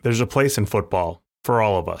There's a place in football for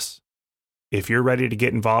all of us. If you're ready to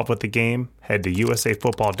get involved with the game, head to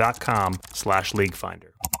usafootball.com/leaguefinder.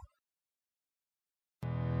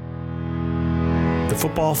 The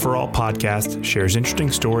Football for All podcast shares interesting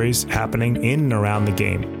stories happening in and around the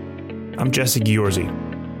game. I'm Jesse Giorgi.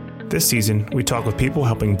 This season, we talk with people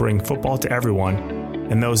helping bring football to everyone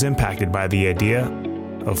and those impacted by the idea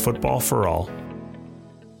of football for all.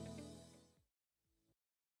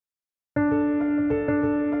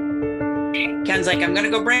 Ken's like, I'm going to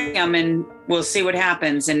go bring him and we'll see what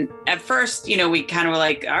happens. And at first, we kind of were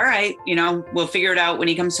like, all right, we'll figure it out when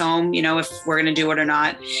he comes home, if we're going to do it or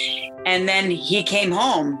not. And then he came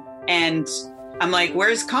home and I'm like,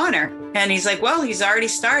 where's Connor? And he's like, well, he's already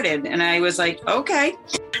started. And I was like, okay.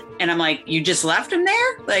 And I'm like, you just left him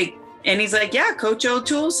there? And he's like, yeah, Coach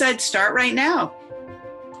O'Toole said start right now.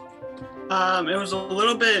 It was a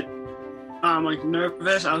little bit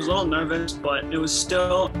nervous. I was a little nervous, but it was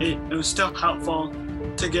still helpful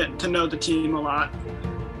to get to know the team a lot.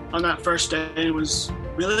 On that first day, it was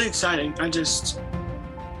really exciting. I just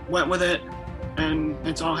went with it, and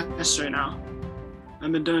it's all history now.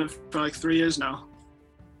 I've been doing it for 3 years now.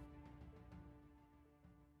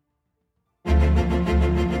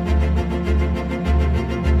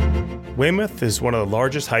 Weymouth is one of the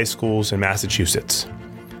largest high schools in Massachusetts.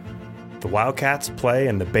 The Wildcats play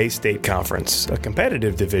in the Bay State Conference, a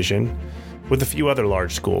competitive division with a few other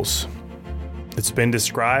large schools. It's been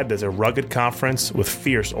described as a rugged conference with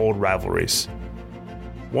fierce old rivalries.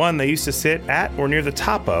 One they used to sit at or near the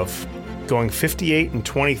top of, going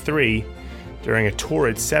 58-23 during a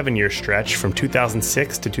torrid 7-year stretch from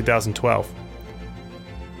 2006 to 2012.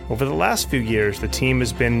 Over the last few years, the team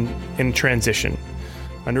has been in transition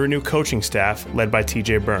under a new coaching staff led by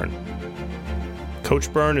TJ Byrne.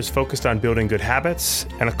 Coach Byrne is focused on building good habits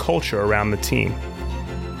and a culture around the team.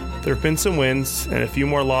 There have been some wins and a few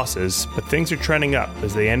more losses, but things are trending up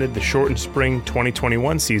as they ended the shortened spring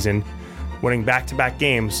 2021 season, winning back-to-back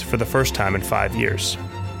games for the first time in 5 years.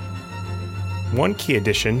 One key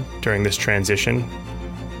addition during this transition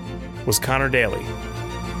was Connor Daly,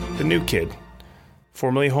 the new kid,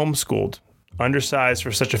 formerly homeschooled, undersized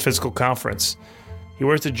for such a physical conference. He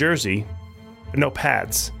wears a jersey, but no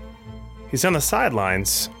pads. He's on the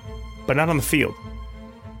sidelines, but not on the field.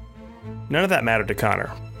 None of that mattered to Connor,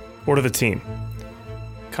 or to the team.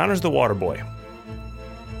 Connor's the water boy.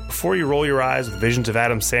 Before you roll your eyes with visions of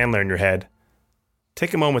Adam Sandler in your head,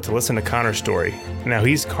 take a moment to listen to Connor's story and how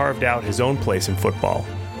he's carved out his own place in football,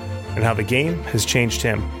 and how the game has changed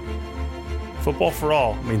him. Football for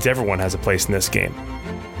all means everyone has a place in this game.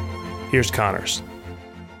 Here's Connor's.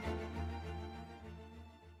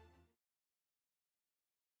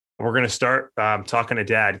 We're going to start talking to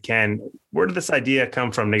Dad. Ken, where did this idea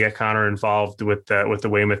come from to get Connor involved with the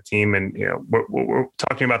Weymouth team? And we're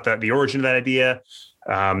talking about the origin of that idea,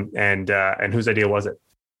 and whose idea was it?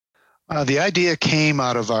 The idea came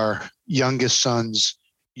out of our youngest son's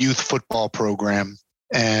youth football program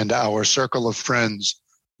and our circle of friends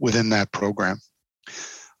within that program.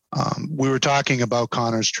 We were talking about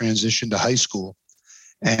Connor's transition to high school,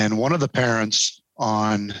 and one of the parents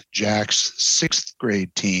on Jack's 6th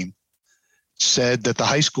grade team said that the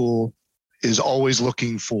high school is always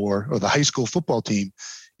looking for, or the high school football team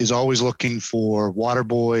is always looking for water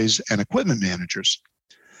boys and equipment managers,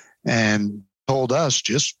 and told us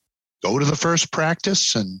just go to the first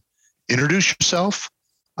practice and introduce yourself,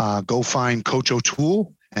 go find Coach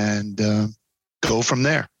O'Toole and go from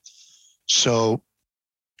there. So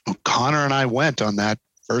Connor and I went on that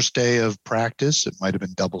first day of practice. It might have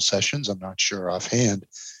been double sessions. I'm not sure offhand.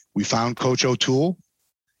 We found Coach O'Toole,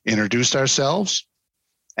 introduced ourselves,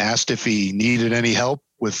 asked if he needed any help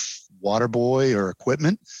with water boy or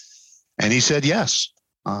equipment. And he said, yes.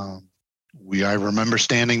 I remember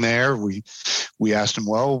standing there. We asked him,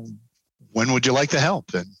 well, when would you like the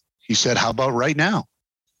help? And he said, how about right now?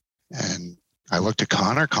 And I looked at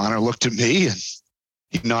Connor. Connor looked at me and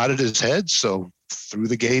he nodded his head. So through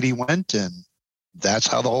the gate he went, and that's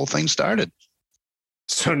how the whole thing started.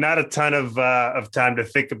 So not a ton of time to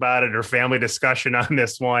think about it or family discussion on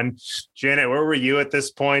this one. Janet, where were you at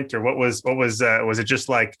this point? Or what was it just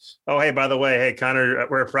like, oh, hey, by the way, hey, Connor,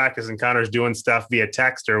 we're at practice and Connor's doing stuff via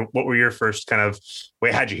text? Or what were your first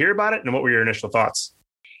how'd you hear about it? And what were your initial thoughts?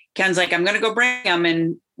 Ken's like, I'm going to go bring him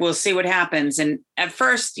and we'll see what happens. And at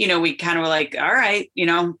first, we kind of were like, all right,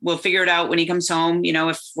 we'll figure it out when he comes home,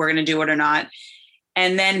 if we're going to do it or not.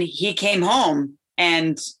 And then he came home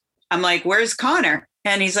and I'm like, where's Connor?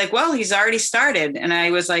 And he's like, well, he's already started. And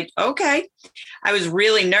I was like, okay. I was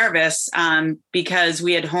really nervous because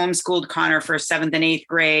we had homeschooled Connor for 7th and 8th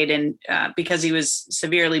grade and because he was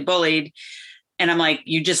severely bullied. And I'm like,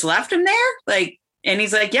 you just left him there? Like, and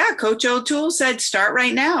he's like, yeah, Coach O'Toole said, start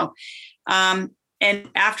right now. And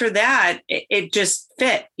after that, it just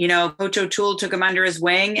fit. Coach O'Toole took him under his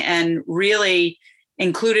wing and really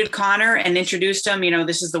included Connor and introduced him.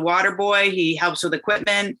 This is the water boy. He helps with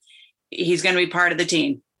equipment. He's going to be part of the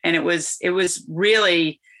team. And it was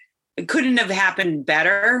really, it couldn't have happened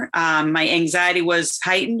better. My anxiety was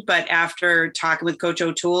heightened, but after talking with Coach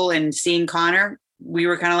O'Toole and seeing Connor, we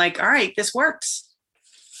were kind of like, all right, this works.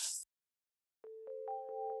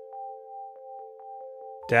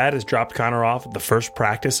 Dad has dropped Connor off at the first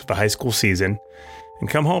practice of the high school season and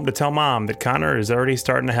come home to tell Mom that Connor is already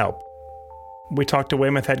starting to help. We talked to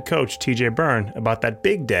Weymouth head coach TJ Byrne about that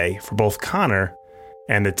big day for both Connor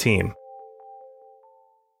and the team.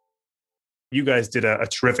 You guys did a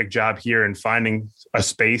terrific job here in finding a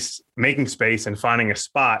space, making space and finding a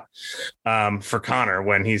spot for Connor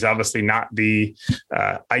when he's obviously not the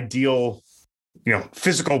ideal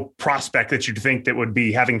physical prospect that you'd think that would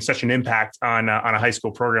be having such an impact on a high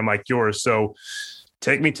school program like yours. So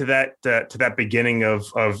take me to that beginning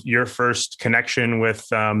of your first connection with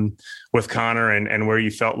Connor and where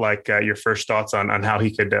you felt like your first thoughts on how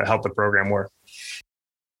he could help the program were.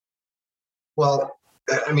 Well,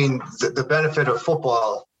 I mean, the benefit of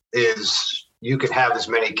football is you can have as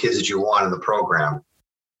many kids as you want in the program.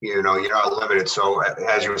 You're not limited. So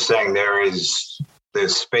as you were saying, there's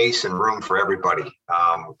space and room for everybody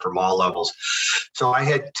from all levels. So I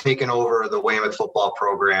had taken over the Weymouth football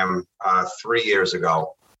program 3 years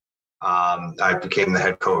ago. I became the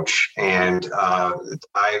head coach, and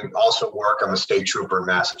I also work. I'm a state trooper in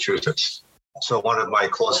Massachusetts. So one of my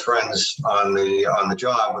close friends on the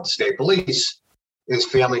job with the state police is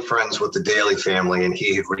family friends with the Daly family, and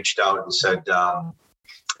he had reached out and said, and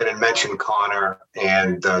had mentioned Connor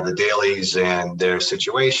and the Dalys and their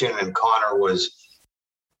situation. And Connor was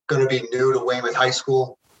going to be new to Weymouth High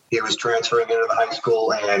School. He was transferring into the high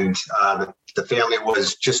school, and the family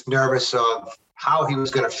was just nervous of how he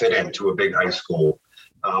was going to fit into a big high school.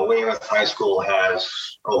 Weymouth High School has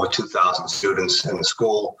over 2,000 students in the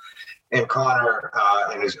school, and Connor,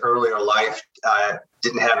 in his earlier life,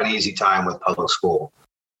 didn't have an easy time with public school.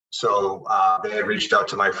 So they had reached out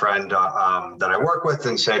to my friend that I work with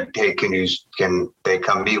and said, hey, can they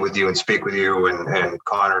come meet with you and speak with you? And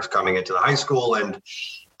Connor's coming into the high school, and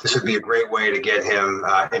this would be a great way to get him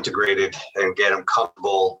integrated and get him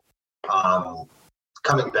comfortable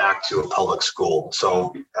coming back to a public school.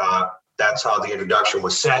 So that's how the introduction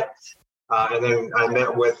was set. And then I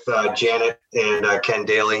met with Janet and Ken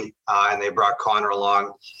Daly, and they brought Connor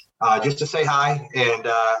along just to say hi and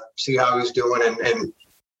see how he's doing. And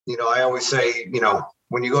I always say,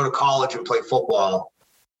 when you go to college and play football,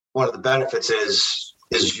 one of the benefits is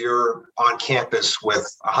you're on campus with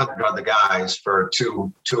 100 other guys for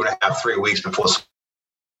 2.5, 3 weeks before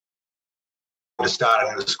to start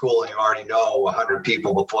a new school, and you already know 100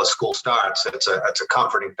 people before school starts. It's a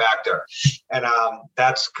comforting factor, and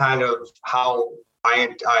that's kind of how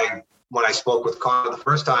I when I spoke with Connor the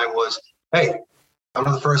first time was, hey, I'm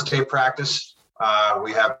on the first day of practice.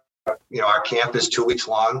 We have our camp is 2 weeks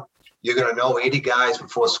long. You're going to know 80 guys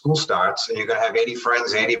before school starts, and you're going to have 80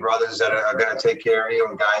 friends, 80 brothers that are going to take care of you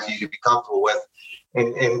and guys you can be comfortable with.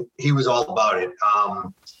 And he was all about it.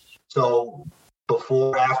 So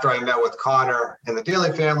after I met with Connor and the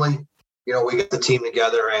Daly family, we got the team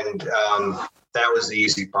together, and that was the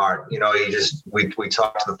easy part. We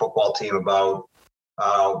talked to the football team about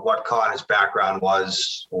what Connor's background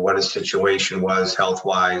was, what his situation was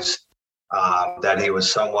health-wise, that he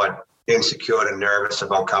was somewhat insecure and nervous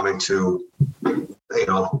about coming to,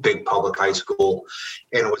 big public high school.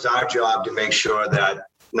 And it was our job to make sure that,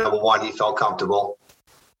 number one, he felt comfortable.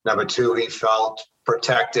 Number two, he felt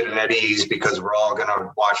protected and at ease, because we're all going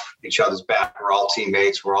to watch each other's back. We're all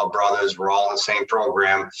teammates. We're all brothers. We're all in the same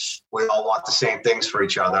program. We all want the same things for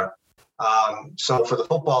each other. So for the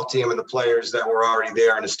football team and the players that were already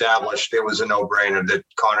there and established, it was a no-brainer that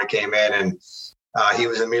Connor came in, and he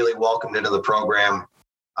was immediately welcomed into the program.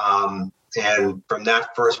 And from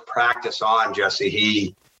that first practice on, Jesse,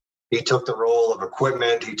 he took the role of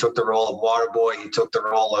equipment. He took the role of water boy. He took the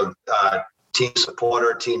role of team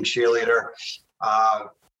supporter, team cheerleader,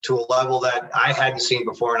 to a level that I hadn't seen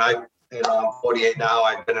before. And I'm 48 now.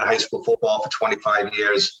 I've been in high school football for 25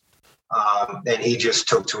 years. And he just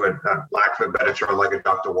took to it, lack of a better term, like a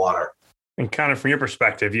duck to water. And kind of from your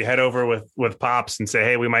perspective, you head over with Pops and say,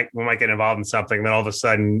 hey, we might get involved in something. Then all of a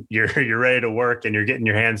sudden you're ready to work and you're getting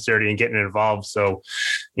your hands dirty and getting involved. So,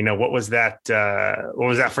 what was that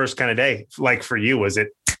first kind of day like for you? Was it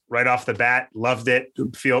right off the bat? Loved it?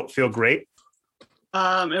 Feel great?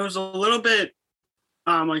 It was a little bit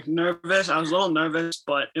like nervous. I was a little nervous,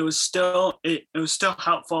 but it was still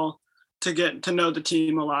helpful to get to know the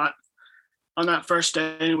team a lot. On that first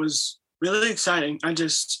day, it was really exciting. I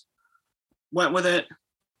just went with it,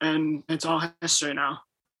 and it's all history now.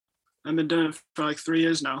 I've been doing it for like 3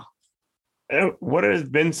 years now. What has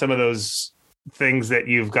been some of those things that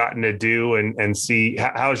you've gotten to do and see?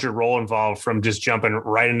 How's your role involved from just jumping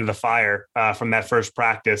right into the fire from that first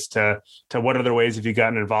practice to what other ways have you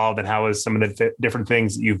gotten involved, and how is some of the different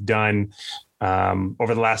things that you've done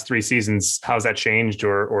over the last 3 seasons? How's that changed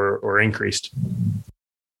or increased?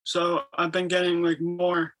 So I've been getting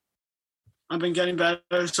better.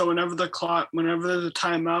 So whenever there's a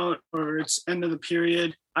timeout or it's end of the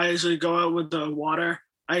period, I usually go out with the water.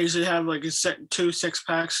 I usually have like 2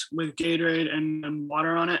 6-packs with Gatorade and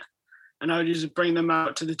water on it. And I would usually bring them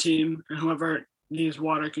out to the team, and whoever needs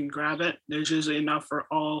water can grab it. There's usually enough for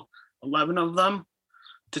all 11 of them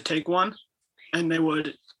to take one. And they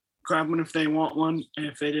would grab one if they want one. And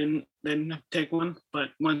if they didn't take one. But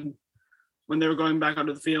when they were going back out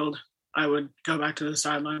of the field, I would go back to the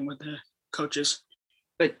sideline with the coaches.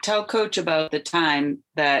 But tell Coach about the time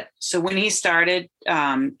so when he started,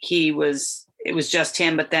 it was just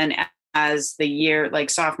him, but then as the year,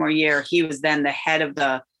 like sophomore year, he was then the head of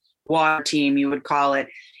the water team, you would call it.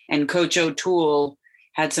 And Coach O'Toole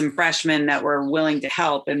had some freshmen that were willing to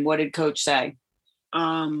help. And what did Coach say?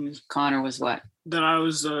 Connor was what? That I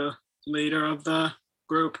was the leader of the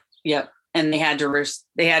group. Yep. And they had to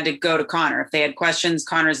go to Connor. If they had questions,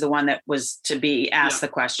 Connor's the one that was to be asked the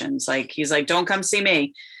questions. Like, he's like, don't come see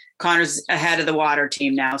me. Connor's ahead of the water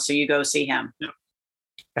team now, so you go see him. Yep.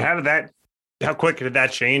 How quick did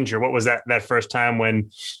that change? Or what was that first time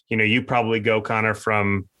when, you probably go, Connor,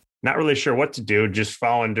 from not really sure what to do, just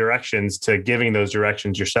following directions, to giving those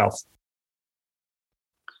directions yourself?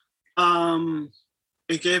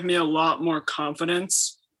 It gave me a lot more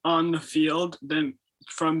confidence on the field than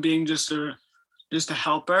from being just a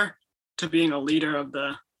helper to being a leader of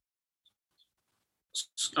the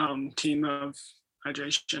team of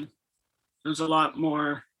hydration. It was a lot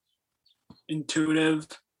more intuitive.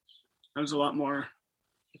 I was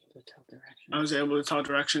able to tell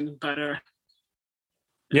directions better.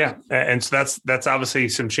 Yeah. And so that's obviously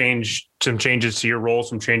some changes to your role,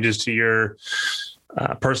 some changes to your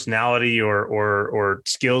personality or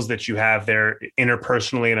skills that you have there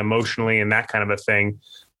interpersonally and emotionally and that kind of a thing.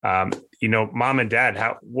 Mom and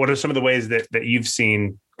Dad, what are some of the ways that you've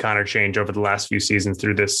seen Connor change over the last few seasons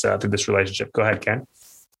through this relationship? Go ahead, Ken.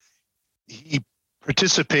 He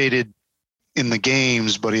participated in the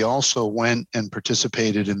games, but he also went and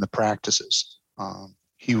participated in the practices.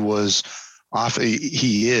 He is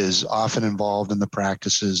often involved in the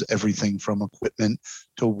practices, everything from equipment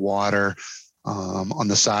to water. On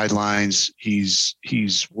the sidelines, he's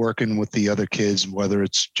working with the other kids, whether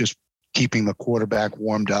it's just keeping the quarterback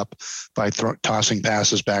warmed up by tossing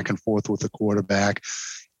passes back and forth with the quarterback,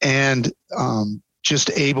 and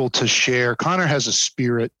just able to share. Connor has a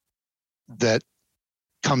spirit that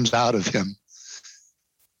comes out of him,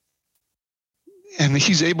 and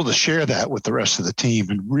he's able to share that with the rest of the team.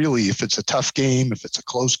 And really, if it's a tough game, if it's a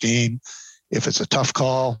close game, if it's a tough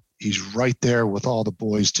call, he's right there with all the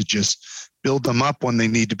boys to just build them up when they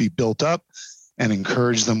need to be built up and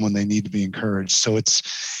encourage them when they need to be encouraged. So it's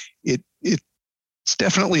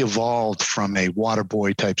definitely evolved from a water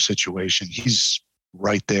boy type situation. He's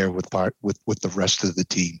right there with the rest of the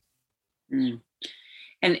team. Mm.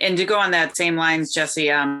 And to go on that same lines, Jesse,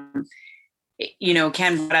 Ken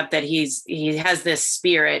brought up that he has this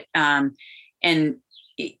spirit, and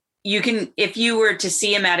you can, if you were to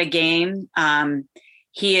see him at a game,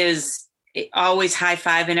 he is always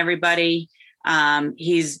high-fiving everybody.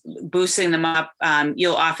 He's boosting them up.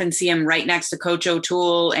 You'll often see him right next to Coach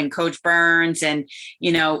O'Toole and Coach Burns and,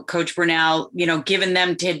 Coach Brunell, giving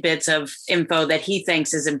them tidbits of info that he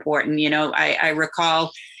thinks is important. I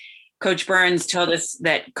recall Coach Burns told us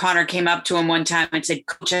that Connor came up to him one time and said,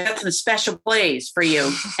 Coach, I got some special plays for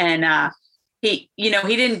you. And he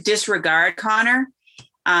didn't disregard Connor,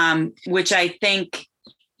 which I think,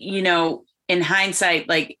 in hindsight,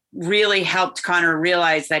 really helped Connor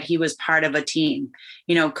realize that he was part of a team.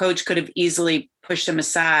 Coach could have easily pushed him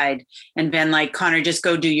aside and been like, Connor, just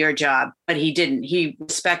go do your job. But he didn't. He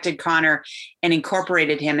respected Connor and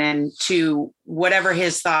incorporated him into whatever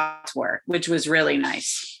his thoughts were, which was really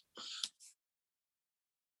nice.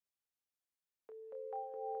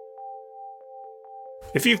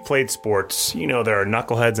 If you've played sports, there are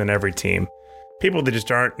knuckleheads on every team, people that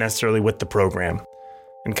just aren't necessarily with the program.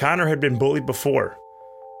 And Connor had been bullied before.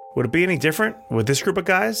 Would it be any different with this group of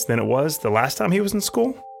guys than it was the last time he was in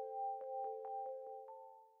school?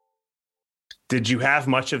 Did you have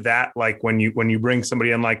much of that? Like when you bring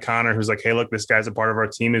somebody in like Connor, who's like, hey, look, this guy's a part of our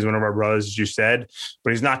team. He's one of our brothers, as you said,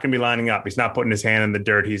 but he's not going to be lining up. He's not putting his hand in the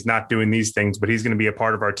dirt. He's not doing these things, but he's going to be a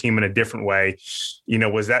part of our team in a different way.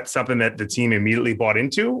 Was that something that the team immediately bought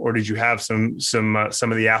into, or did you have some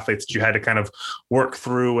of the athletes that you had to kind of work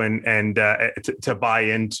through and to buy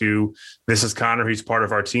into? This is Connor. He's part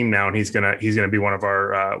of our team now, and he's gonna be one of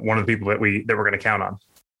the people that we're going to count on.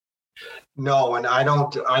 No, and I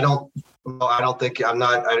don't think it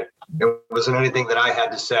wasn't anything that I had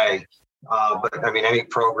to say. But I mean, any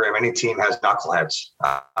program, any team has knuckleheads.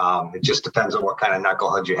 It just depends on what kind of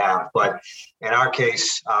knucklehead you have. But in our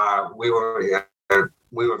case, we were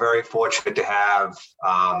very fortunate to have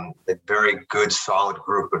a very good, solid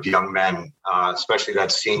group of young men, especially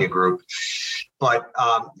that senior group. But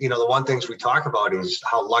the one things we talk about is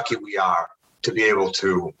how lucky we are to be able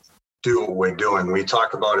to do what we're doing. We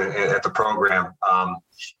talk about it at the program.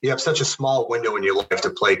 You have such a small window in your life to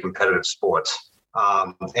play competitive sports,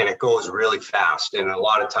 and it goes really fast. And a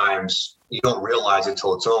lot of times you don't realize it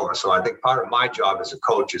until it's over. So I think part of my job as a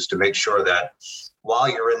coach is to make sure that while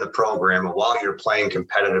you're in the program or while you're playing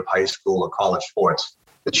competitive high school or college sports,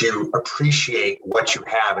 that you appreciate what you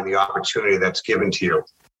have and the opportunity that's given to you.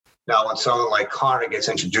 Now, when someone like Connor gets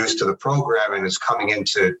introduced to the program and is coming in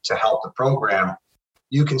to help the program,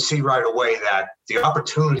 you can see right away that the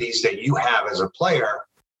opportunities that you have as a player,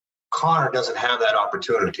 Connor doesn't have that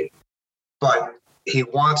opportunity. But he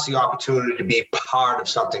wants the opportunity to be part of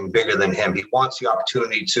something bigger than him. He wants the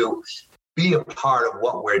opportunity to be a part of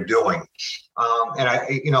what we're doing.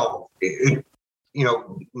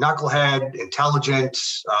 Knucklehead, intelligent,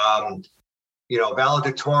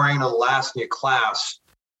 valedictorian, or last in your class.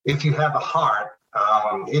 If you have a heart,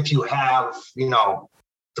 if you have,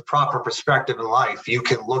 the proper perspective in life, you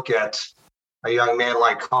can look at a young man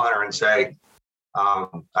like Connor and say,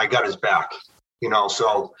 I got his back.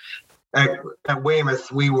 So at Weymouth,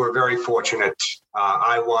 we were very fortunate.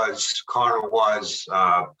 Connor was,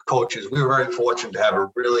 coaches. We were very fortunate to have a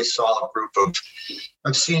really solid group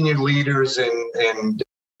of senior leaders and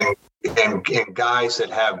guys that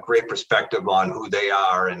have great perspective on who they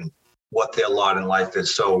are and what their lot in life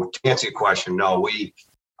is. So to answer your question, no,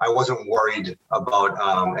 I wasn't worried about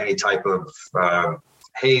any type of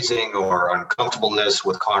hazing or uncomfortableness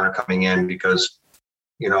with Connor coming in because,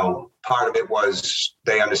 part of it was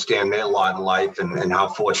they understand their lot in life and how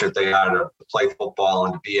fortunate they are to play football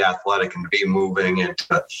and to be athletic and to be moving and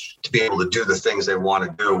to be able to do the things they want to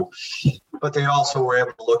do. But they also were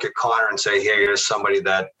able to look at Connor and say, hey, here's somebody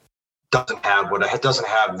that doesn't have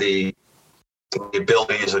the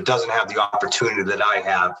abilities or doesn't have the opportunity that I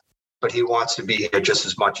have. But he wants to be here just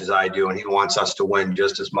as much as I do, and he wants us to win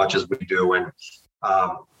just as much as we do. And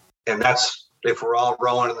that's, if we're all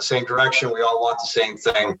rowing in the same direction, we all want the same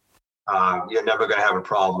thing. You're never going to have a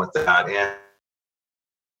problem with that.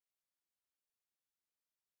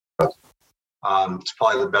 And it's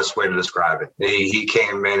probably the best way to describe it. He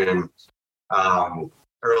came in and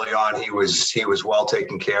early on he was well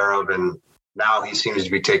taken care of, and now he seems to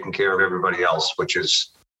be taking care of everybody else, which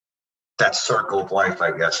is that circle of life,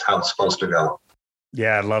 I guess, how it's supposed to go.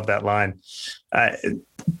 Yeah, I love that line.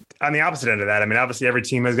 On the opposite end of that, I mean, obviously every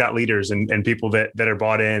team has got leaders and people that are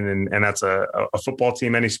bought in, and that's a football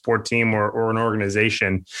team, any sport team or an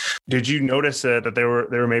organization. Did you notice that there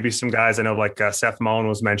were maybe some guys? I know like Seth Mullen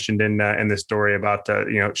was mentioned in this story about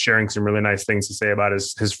sharing some really nice things to say about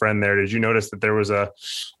his friend there. Did you notice that there was a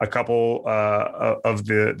couple of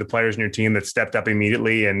the players in your team that stepped up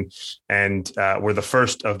immediately and were the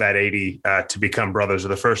first of that 80 to become brothers, or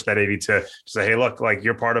the first of that 80 to say, hey, look, like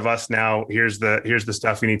you're part of us now. Here's the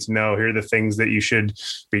stuff you need to know. Here are the things that you should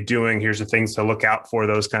be doing. Here's the things to look out for,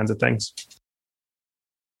 those kinds of things.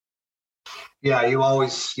 Yeah, you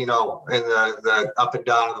always, in the up and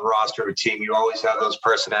down of the roster of a team, you always have those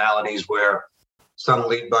personalities where some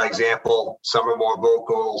lead by example, some are more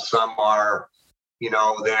vocal, some are,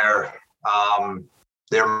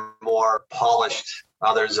 they're more polished.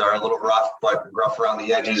 Others are a little rough around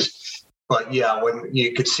the edges. But yeah, when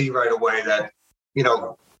you could see right away that,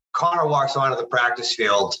 Connor walks onto the practice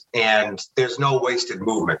field and there's no wasted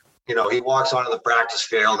movement. He walks onto the practice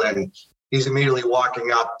field and he's immediately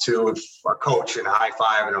walking up to a coach and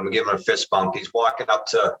high-fiving him and giving him a fist bump. He's walking up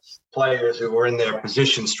to players who are in their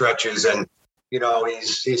position stretches and,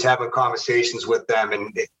 he's having conversations with them.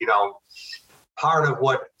 And, part of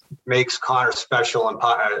what makes Connor special and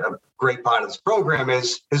a great part of this program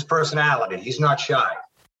is his personality. He's not shy.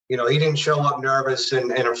 He didn't show up nervous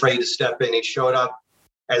and afraid to step in. He showed up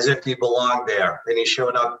as if he belonged there. And he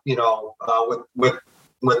showed up,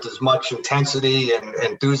 with as much intensity and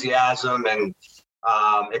enthusiasm and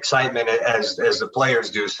excitement as the players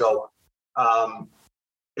do. So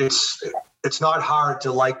it's not hard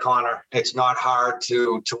to like Connor. It's not hard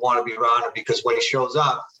to want to be around him, because when he shows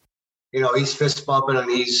up, he's fist bumping and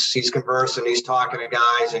he's conversing, he's talking to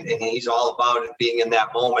guys, and he's all about it, being in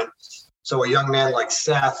that moment. So a young man like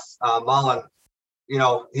Seth Mullen,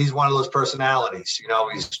 he's one of those personalities.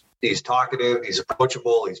 He's talkative, he's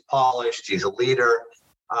approachable, he's polished, he's a leader.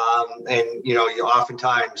 And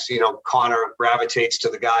oftentimes, Connor gravitates to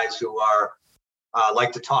the guys who are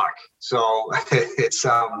like to talk. So it's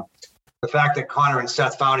the fact that Connor and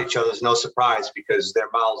Seth found each other is no surprise, because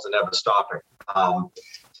their mouths are never stopping.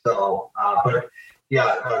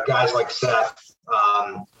 Guys like Seth,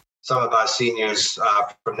 some of our seniors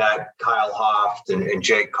from that, Kyle Hoft and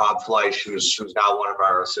Jake Cobfleisch, who's now one of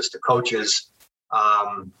our assistant coaches.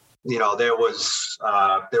 There was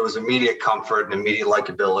immediate comfort and immediate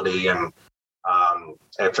likability, and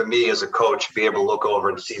for me as a coach, to be able to look over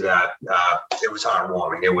and see that, it was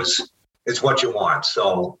heartwarming. It's what you want.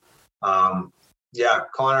 So,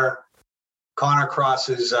 Connor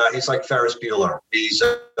crosses. He's like Ferris Bueller. He's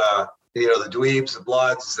the dweebs, the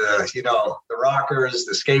bloods, the rockers,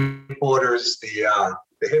 the skateboarders, the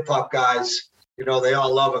hip hop guys. They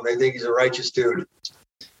all love him. They think he's a righteous dude.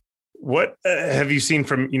 What have you seen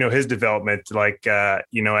from his development? Like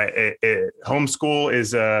homeschool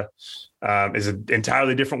is an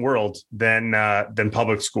entirely different world than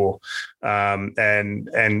public school, and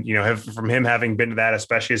have from him having been to that,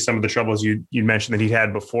 especially as some of the troubles you mentioned that he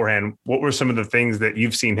had beforehand. What were some of the things that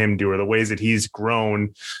you've seen him do, or the ways that he's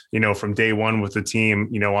grown, from day one with the team,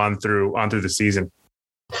 on through the season?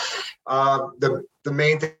 The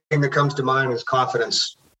main thing that comes to mind is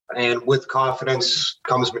confidence. And with confidence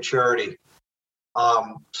comes maturity.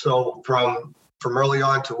 So from early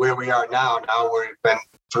on to where we are now we've been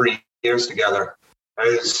 3 years together,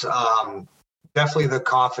 is definitely the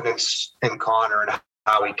confidence in Connor and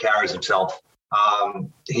how he carries himself.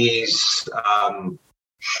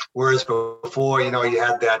 Whereas before, you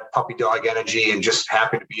had that puppy dog energy and just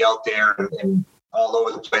happy to be out there and all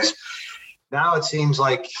over the place. Now it seems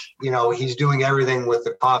like, he's doing everything with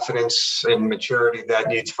the confidence and maturity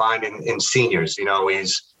that you'd find in seniors. He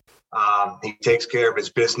takes care of his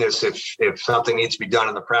business. If something needs to be done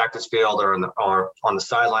in the practice field or on the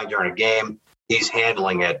sideline during a game, he's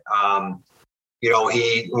handling it.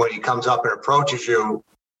 When he comes up and approaches you,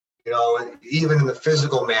 even in the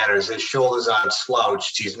physical manners, his shoulders aren't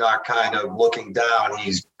slouched. He's not kind of looking down.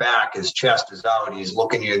 He's back. His chest is out. He's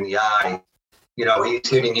looking you in the eye. He's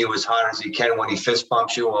hitting you as hard as he can when he fist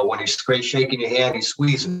bumps you, or when he's shaking your hand, he's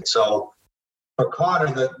squeezing it. So for Connor,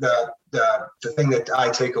 the thing that I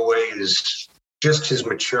take away is just his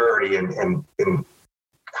maturity and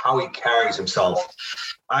how he carries himself.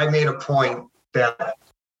 I made a point that,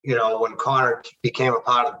 when Connor became a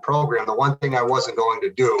part of the program, the one thing I wasn't going to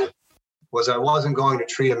do was I wasn't going to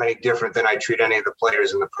treat him any different than I treat any of the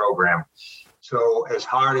players in the program. So as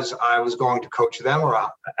hard as I was going to coach them, or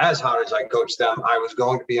as hard as I coached them, I was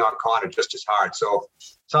going to be on Connor just as hard. So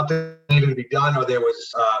something needed to be done, or there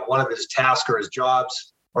was one of his tasks or his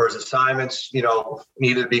jobs or his assignments,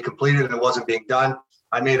 needed to be completed and it wasn't being done.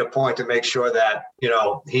 I made a point to make sure that,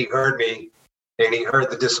 he heard me and he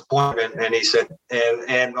heard the disappointment, and he said,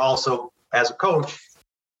 and also as a coach,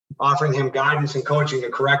 offering him guidance and coaching to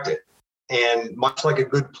correct it. And much like a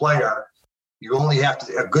good player, you only have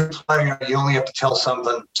to tell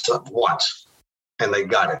something once, and they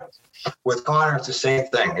got it. With Connor, it's the same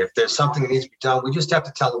thing. If there's something that needs to be done, we just have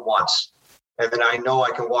to tell him once, and then I know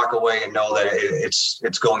I can walk away and know that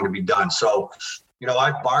it's going to be done. So,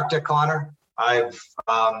 I've barked at Connor. I've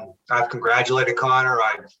congratulated Connor.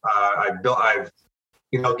 I've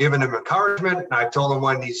given him encouragement, and I've told him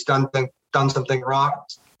when he's done something wrong.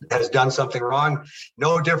 Has done something wrong,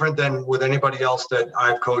 no different than with anybody else that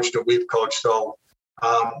I've coached or we've coached. So,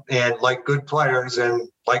 and like good players and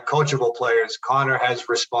like coachable players, Connor has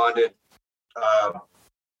responded,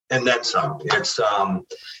 and then some. And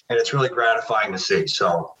it's really gratifying to see.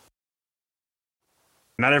 So,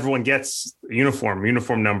 not everyone gets a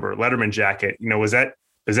uniform number, Letterman jacket.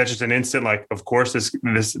 Was that just an instant, like, of course,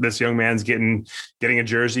 this young man's getting a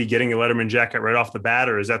jersey, getting a Letterman jacket right off the bat,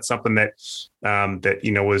 or is that something that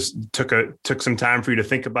took some time for you to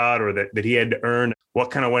think about, or that he had to earn?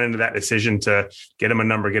 What kind of went into that decision to get him a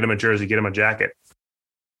number, get him a jersey, get him a jacket?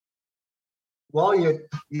 Well, you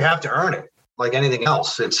have to earn it, like anything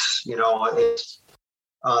else. It's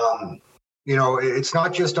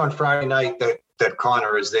not just on Friday night that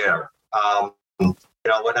Connor is there.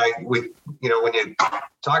 When you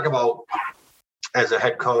talk about as a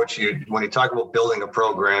head coach, when you talk about building a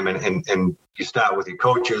program and you start with your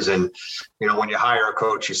coaches, and when you hire a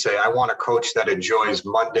coach, you say, I want a coach that enjoys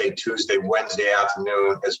Monday, Tuesday, Wednesday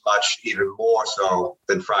afternoon as much, even more so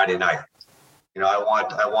than Friday night. I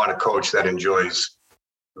want a coach that enjoys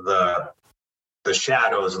the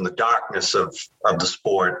shadows and the darkness of the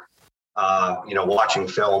sport. Watching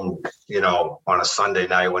film, on a Sunday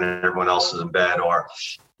night when everyone else is in bed, or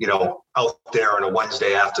out there on a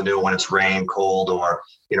Wednesday afternoon when it's rain, cold, or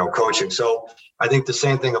coaching. So I think the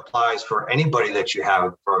same thing applies for anybody that you have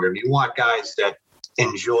in the program. You want guys that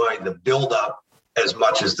enjoy the build-up as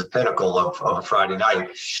much as the pinnacle of a Friday night.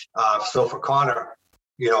 So for Connor,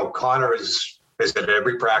 Connor is at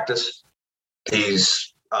every practice.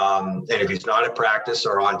 He's and if he's not at practice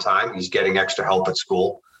or on time, he's getting extra help at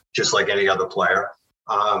school, just like any other player.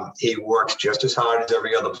 He works just as hard as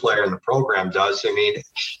every other player in the program does. I mean,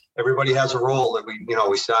 everybody has a role. That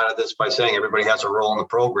we started this by saying everybody has a role in the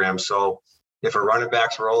program. So if a running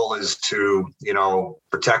back's role is to,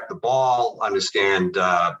 protect the ball, understand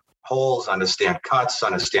holes, understand cuts,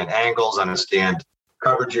 understand angles, understand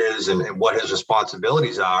coverages, and what his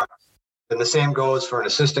responsibilities are, then the same goes for an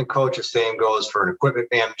assistant coach. The same goes for an equipment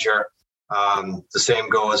manager. The same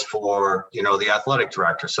goes for, the athletic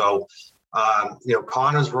director. So,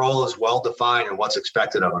 Connor's role is well defined and what's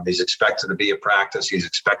expected of him. He's expected to be at practice. He's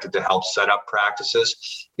expected to help set up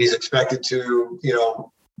practices. He's expected to,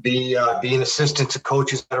 be an assistant to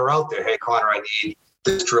coaches that are out there. Hey, Connor, I need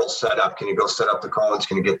this drill set up. Can you go set up the cones?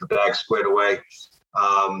 Can you get the bag squared away?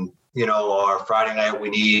 Or Friday night, we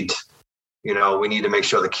need to make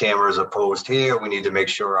sure the cameras are posed here. We need to make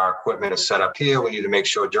sure our equipment is set up here. We need to make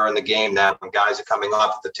sure during the game that when guys are coming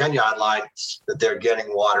off at the 10-yard line, that they're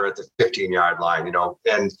getting water at the 15-yard line,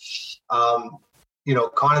 And,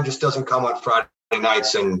 Connor just doesn't come on Friday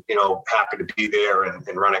nights and, happy to be there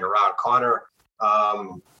and running around. Connor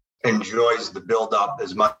enjoys the build-up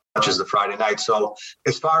as much as the Friday night. So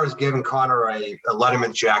as far as giving Connor a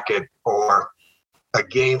Letterman jacket or a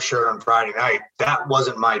game shirt on Friday night, that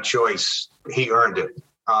wasn't my choice. He earned it.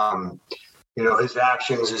 His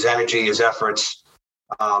actions, his energy, his efforts,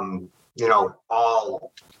 all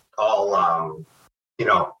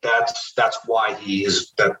that's why he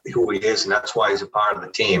is who he is, and that's why he's a part of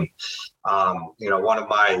the team. One of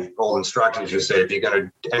my old instructors used to say, if you're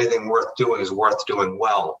going to, anything worth doing is worth doing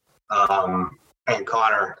well. And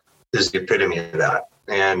Connor is the epitome of that.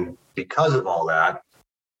 And because of all that,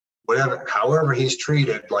 however he's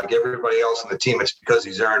treated, like everybody else on the team, it's because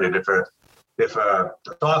he's earned it. If a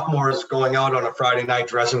sophomore is going out on a Friday night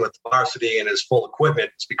dressing with the varsity and his full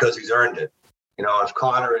equipment, it's because he's earned it. If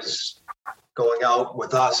Connor is going out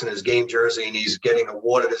with us in his game jersey and he's getting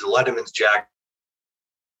awarded his Letterman's jacket,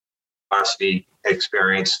 varsity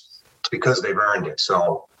experience, it's because they've earned it.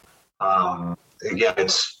 So again,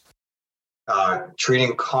 it's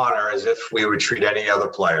treating Connor as if we would treat any other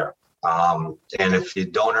player. And if you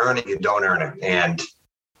don't earn it, you don't earn it. And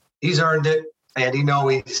he's earned it, and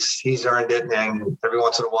he's earned it. And every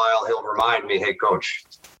once in a while, he'll remind me, "Hey, coach,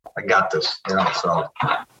 I got this." So.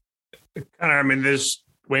 Connor, I mean,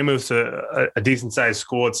 Weymouth's a decent sized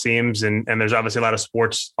school, it seems, and there's obviously a lot of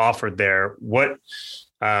sports offered there. What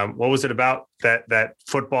was it about that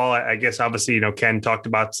football? I guess obviously, Ken talked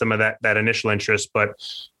about some of that initial interest, but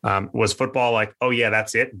was football like, oh yeah,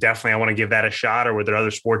 that's it? Definitely, I want to give that a shot. Or were there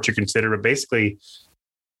other sports you consider? But basically,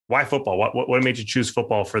 why football? What made you choose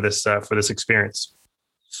football for this experience?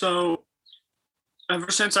 So,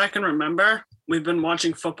 ever since I can remember, we've been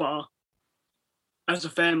watching football as a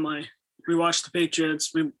family. We watched the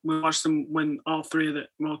Patriots. We watched them win all two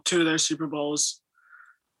of their Super Bowls.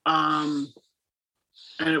 And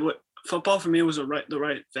football for me was the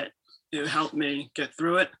right fit. It helped me get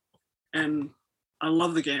through it, and I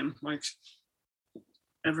love the game, like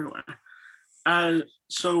everywhere.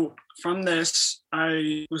 So from this,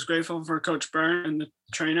 I was grateful for Coach Byrne and the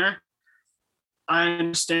trainer. I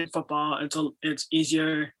understand football. It's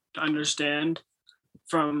easier to understand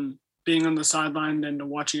from being on the sideline than to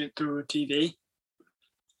watching it through a TV.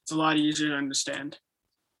 It's a lot easier to understand.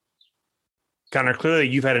 Connor, clearly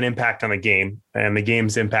you've had an impact on the game, and the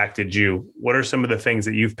game's impacted you. What are some of the things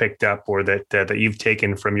that you've picked up or that you've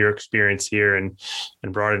taken from your experience here and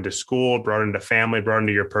brought into school, brought into family, brought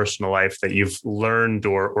into your personal life that you've learned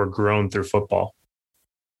or grown through football?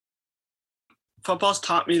 Football's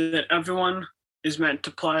taught me that everyone is meant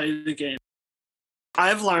to play the game.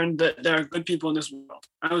 I've learned that there are good people in this world.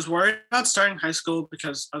 I was worried about starting high school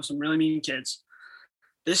because of some really mean kids.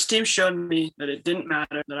 This team showed me that it didn't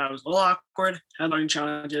matter that I was a little awkward, had learning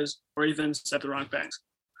challenges, or even said the wrong things.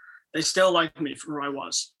 They still liked me for who I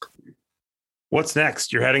was. What's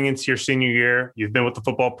next? You're heading into your senior year. You've been with the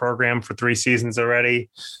football program for 3 seasons already.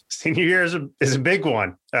 Senior year is a big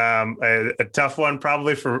one, a tough one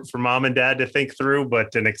probably for mom and dad to think through,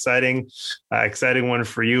 but an exciting one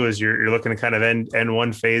for you as you're looking to kind of end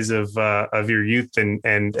one phase of your youth and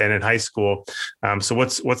in high school. So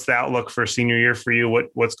what's the outlook for senior year for you?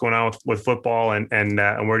 What's going on with football and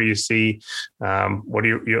where do you see what are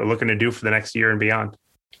you looking to do for the next year and beyond?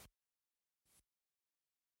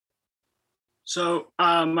 So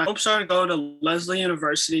my hopes are to go to Lesley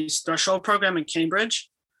University's Threshold program in Cambridge.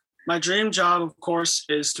 My dream job, of course,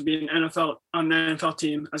 is to be on an NFL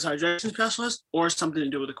team as a hydration specialist or something to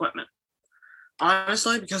do with equipment.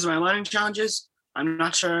 Honestly, because of my learning challenges, I'm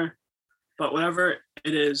not sure, but whatever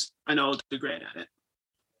it is, I know I'll do great at it.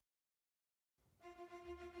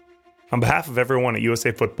 On behalf of everyone at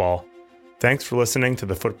USA Football, thanks for listening to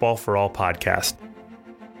the Football for All podcast.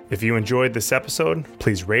 If you enjoyed this episode,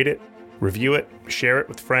 please rate it, review it, share it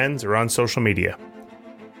with friends or on social media.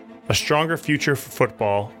 A stronger future for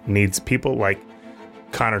football needs people like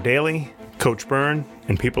Connor Daly, Coach Byrne,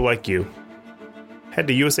 and people like you. Head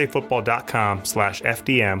to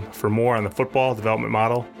usafootball.com/FDM for more on the football development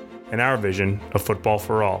model and our vision of football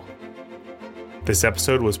for all. This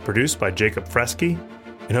episode was produced by Jacob Fresky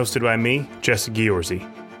and hosted by me, Jesse Giorzy.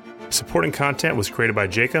 Supporting content was created by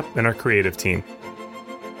Jacob and our creative team.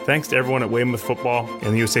 Thanks to everyone at Weymouth Football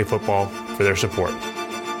and USA Football for their support.